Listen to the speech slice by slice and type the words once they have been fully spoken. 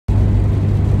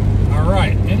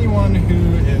anyone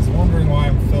who is wondering why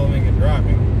I'm filming and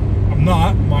driving, I'm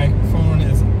not. My phone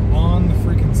is on the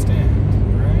freaking stand,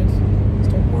 right?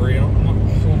 So don't worry, I'm not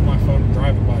holding my phone and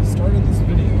driving, but I started this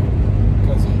video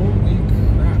because holy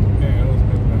crap. Yeah, let's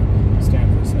move the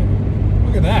stand for a second.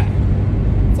 Look at that.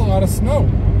 That's a lot of snow.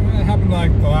 It happened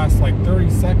like the last 30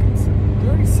 seconds.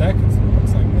 30 seconds, it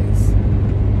looks like this.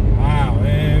 Wow,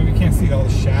 and we can't see all the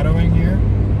shadowing here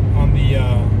on the,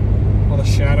 all the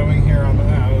shadowing here on the,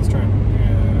 I was trying to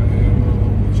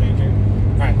change here.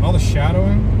 Alright, all the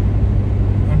shadowing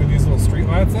under these little street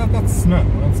lights, that's snow.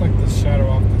 That's like the shadow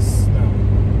off the snow.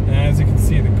 And as you can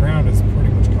see, the ground is pretty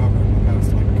much covered in the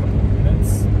past couple of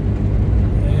minutes.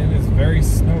 It is very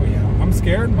snowy out. I'm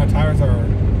scared. My tires are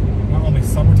not only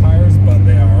summer tires, but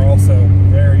they are also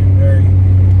very, very,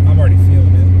 I'm already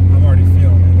feeling it. I'm already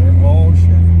feeling it. They're, oh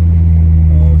shit.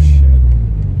 Oh shit.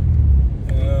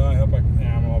 I hope I can,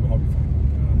 yeah, I'll be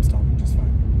fine. I'm stopping just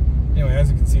fine. Anyway, as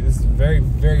you can see, this is very,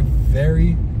 very,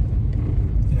 very,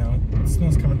 you know, the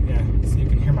snow's coming, yeah, so you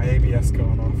can hear my ABS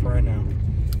going off right now.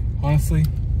 Honestly,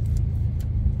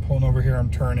 pulling over here, I'm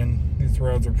turning. These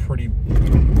roads are pretty,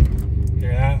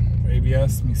 hear that?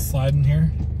 ABS, me sliding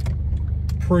here.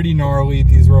 Pretty gnarly.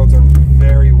 These roads are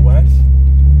very wet.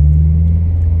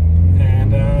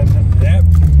 And, yep,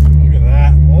 look at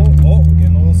that. Oh,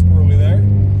 getting a little squirrely there.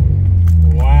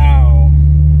 Wow.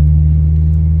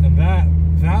 And that,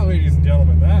 ladies and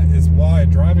gentlemen, that is why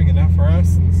driving an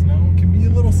FRS in the snow can be a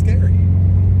little scary.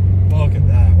 Look at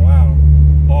that, wow.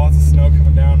 Lots of snow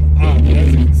coming down.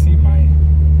 As you can see, my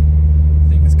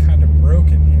thing is kind of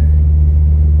broken here.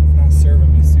 It's not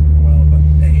serving me super well, but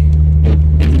hey,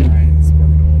 it's alright, it's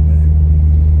working a little bit.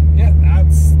 Yeah,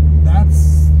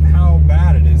 that's how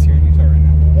bad it is here in Utah right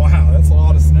now. Wow, that's a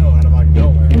lot of snow out of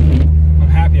nowhere. I'm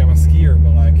happy I'm a skier,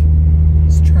 but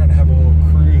just trying to have a little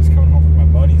cruise coming home from my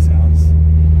buddy's house.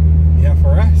 The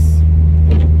FRS.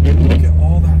 Look at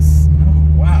all that snow.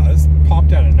 Wow, this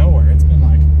popped out of nowhere. It's been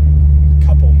a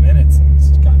couple minutes and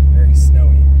it's gotten very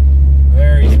snowy.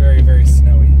 Very, very, very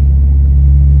snowy.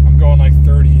 I'm going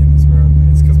 30 in this road.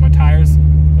 It's because my tires, a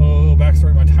little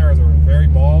backstory, my tires are very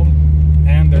bald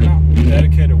and they're not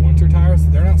dedicated winter tires.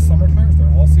 They're not summer tires,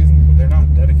 they're all season, but they're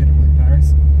not dedicated winter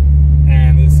tires.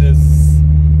 And this is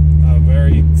a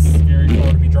very scary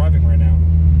car to be driving right now,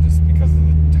 just because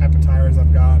of the type of tires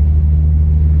I've got,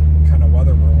 kind of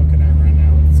weather we're looking at right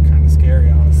now. It's kind of scary,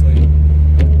 honestly.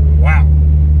 Wow.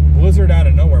 Blizzard out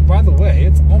of nowhere. By the way,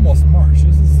 it's almost March.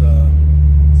 This is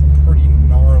some pretty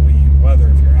gnarly weather,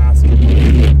 if you're asking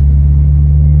me.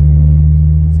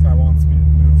 This guy wants me to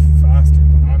move faster,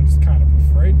 but I'm just kind of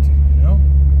afraid to, you know?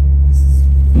 This is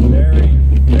very,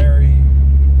 very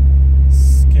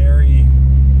scary.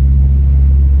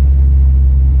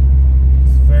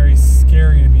 It's very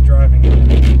scary to be driving.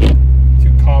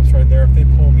 Two cops right there. If they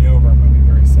pull me over, I'm going to be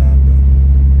very sad, but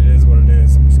it is what it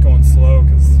is. I'm just going slow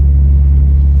because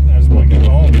I just want to get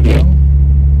home, you know?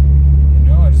 You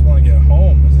know, I just want to get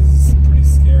home. This is pretty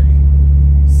scary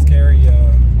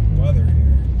weather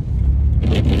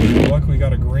here. Luckily, we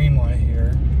got a green light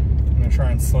here. I'm going to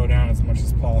try and slow down as much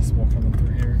as possible coming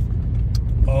through here.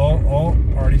 Oh,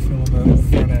 already feeling the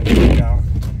front end kick out.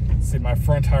 See, my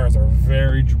front tires are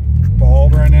very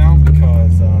bald right now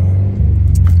because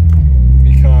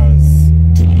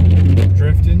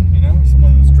drifting, you know?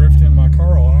 Someone was drifting my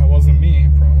car a lot. It wasn't me, I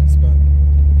promise, but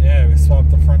yeah, we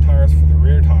swapped the front tires for the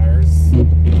rear tires.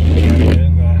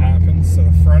 And that happens. So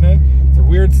the front end, it's a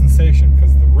weird sensation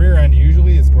because the rear end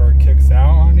usually is where it kicks out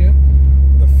on you.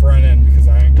 The front end, because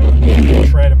I ain't got the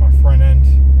tread in my front end,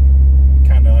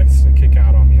 kind of likes to kick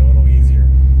out on me a little easier.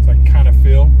 So I can kind of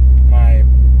feel my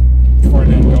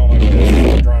front end going like this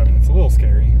while I'm driving. It's a little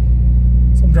scary.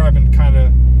 So I'm driving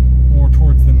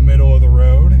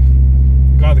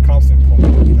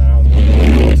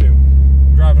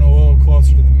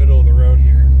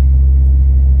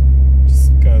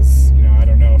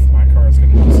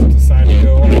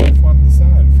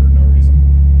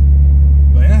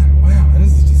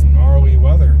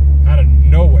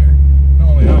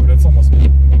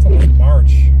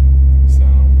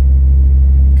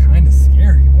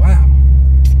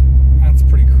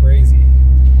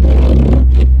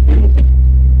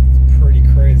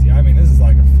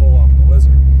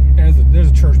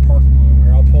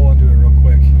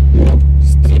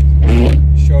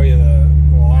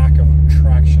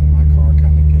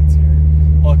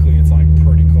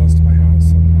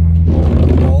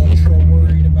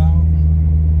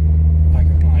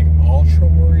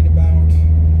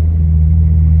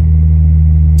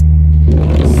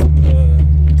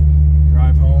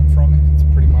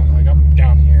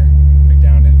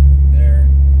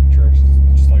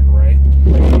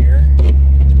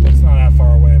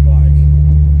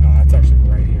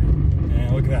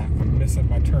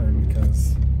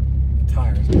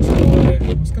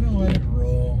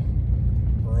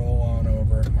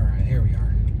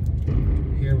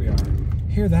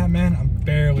Hear that, man? I'm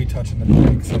barely touching the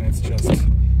brakes, and it's just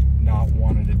not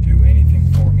wanting to do anything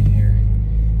for me here.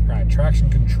 All right, traction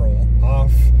control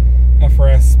off.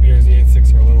 FRS BRZ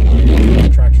 86 are a little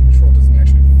weird. Traction control doesn't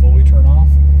actually fully turn off,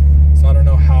 so I don't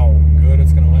know how good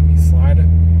it's going to let me slide it.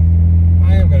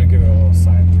 I am going to give it a little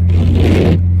side 3.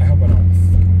 I hope I don't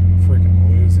freaking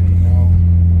lose it, you know?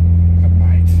 I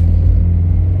might.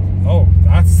 Oh,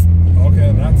 that's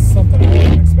okay. That's something I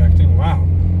wasn't expecting. Wow.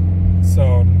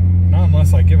 So, not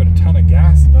unless I give it a ton of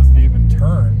gas, it doesn't even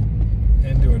turn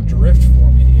into a drift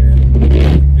for me here.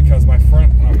 Because my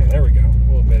front, okay, there we go. A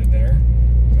little bit there.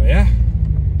 But yeah,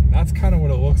 that's kind of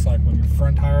what it looks like when your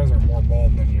front tires are more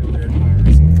bald than your rear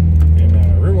tires in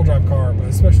a rear-wheel drive car, but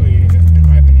especially, in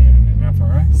my opinion, in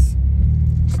FRS.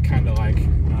 It's kind of like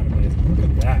not amazing. Look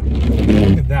at that.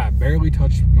 Look at that. Barely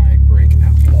touched my brake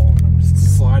at all. And I'm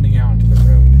just sliding out into the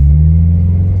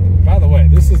road. By the way,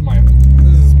 this is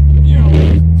you know,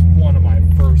 one of my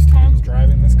first times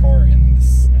driving this car in the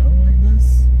snow like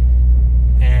this.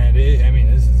 And I mean,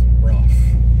 this is rough.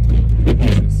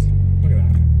 Look at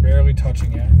that. Barely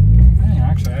touching it.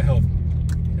 Actually, I held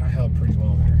pretty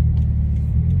well there.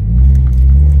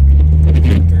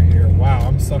 Through here. Wow,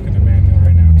 I'm sucking to manual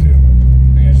right now too.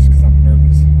 I think it's just because I'm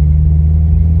nervous.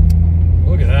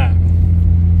 Look at that.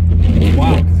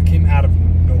 Wow, because it came out of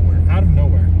nowhere. Out of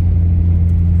nowhere.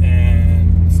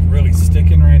 And it's really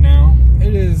sticking right now.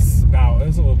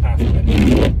 It's a little past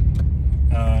midnight.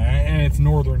 And it's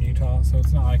northern Utah, so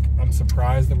it's not like I'm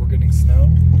surprised that we're getting snow.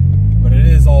 But it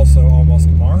is also almost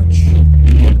March.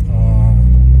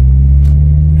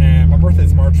 And my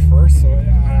birthday's March 1st, so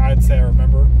I'd say I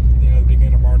remember, you know, the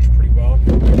beginning of March pretty well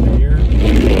every year.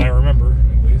 I remember,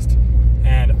 at least.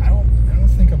 And I don't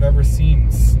think I've ever seen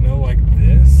snow like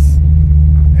this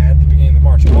at the beginning of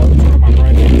March. I'll turn my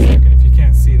right in a second. If you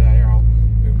can't see that, here, I'll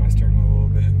move my steering wheel a little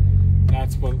bit.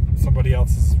 That's what somebody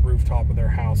else's rooftop of their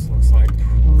house looks like.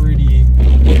 Pretty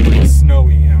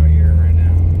snowy out here right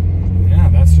now. Yeah,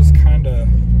 that's just kind of...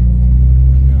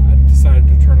 I decided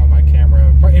to turn on my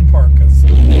camera, in part because,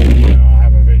 you know, I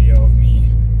have a video of me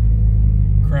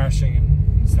crashing,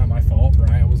 and it's not my fault,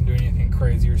 right? I wasn't doing anything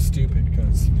crazy or stupid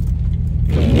because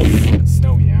it's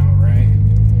snowy out, right?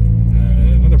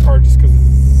 Another part just because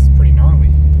it's pretty gnarly,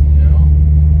 you know?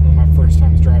 One of my first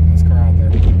times driving this car out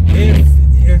there.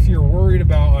 If you're worried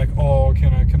about, like, oh,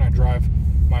 can I drive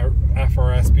my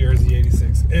FRS BRZ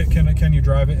 86? Can you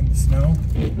drive it in the snow?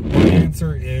 The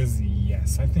answer is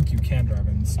yes. I think you can drive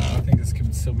it in the snow. I think this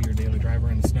can still be your daily driver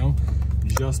in the snow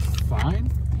just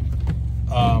fine.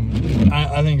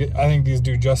 I think these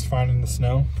do just fine in the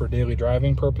snow for daily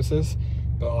driving purposes.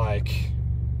 But like,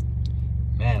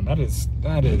 man, that is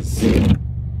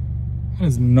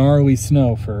gnarly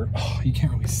snow for, oh, you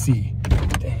can't really see.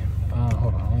 Damn.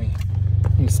 Hold on,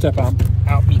 let me step out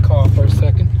me car for a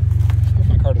second. If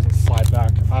my car doesn't slide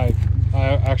back. I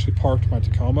actually parked my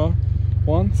Tacoma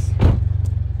once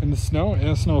in the snow, and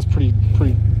the snow is pretty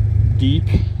deep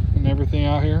and everything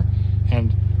out here,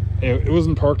 and it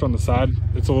wasn't parked on the side.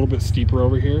 It's a little bit steeper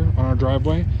over here on our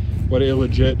driveway, but it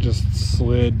legit just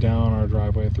slid down our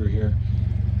driveway through here.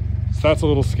 So that's a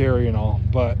little scary and all,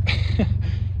 but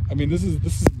I mean, this is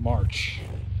March,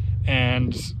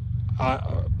 and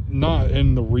not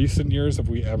in the recent years have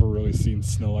we ever really seen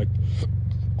snow like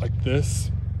this,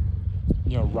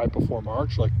 you know, right before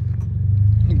March. Like,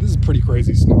 I think this is pretty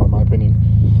crazy snow in my opinion.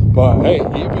 But hey,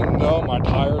 even though my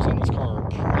tires on this car are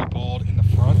pretty bald in the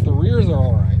front, the rears are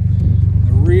all right.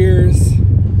 The rears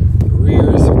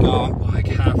have got like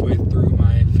halfway through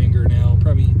my fingernail,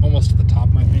 probably almost to the top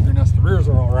of my fingernail. So the rears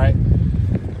are all right.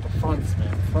 But the fronts,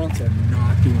 man, the fronts are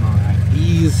not doing all right.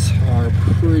 These are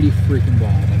pretty freaking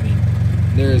bald. I mean,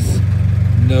 there's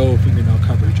no fingernail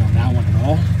coverage on that one at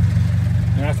all.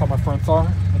 And that's how my fronts are.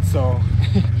 And so,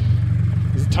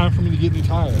 is it time for me to get new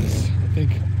tires?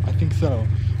 I think so.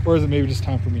 Or is it maybe just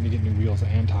time for me to get new wheels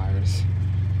and tires?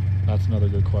 That's another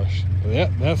good question. But yeah,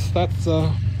 that's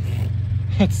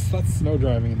snow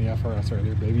driving in the FRS right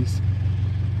there, babies.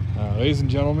 Ladies and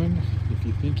gentlemen, if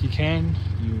you think you can,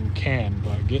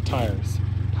 but get tires.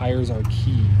 Tires are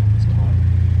key in this car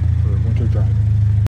for winter driving.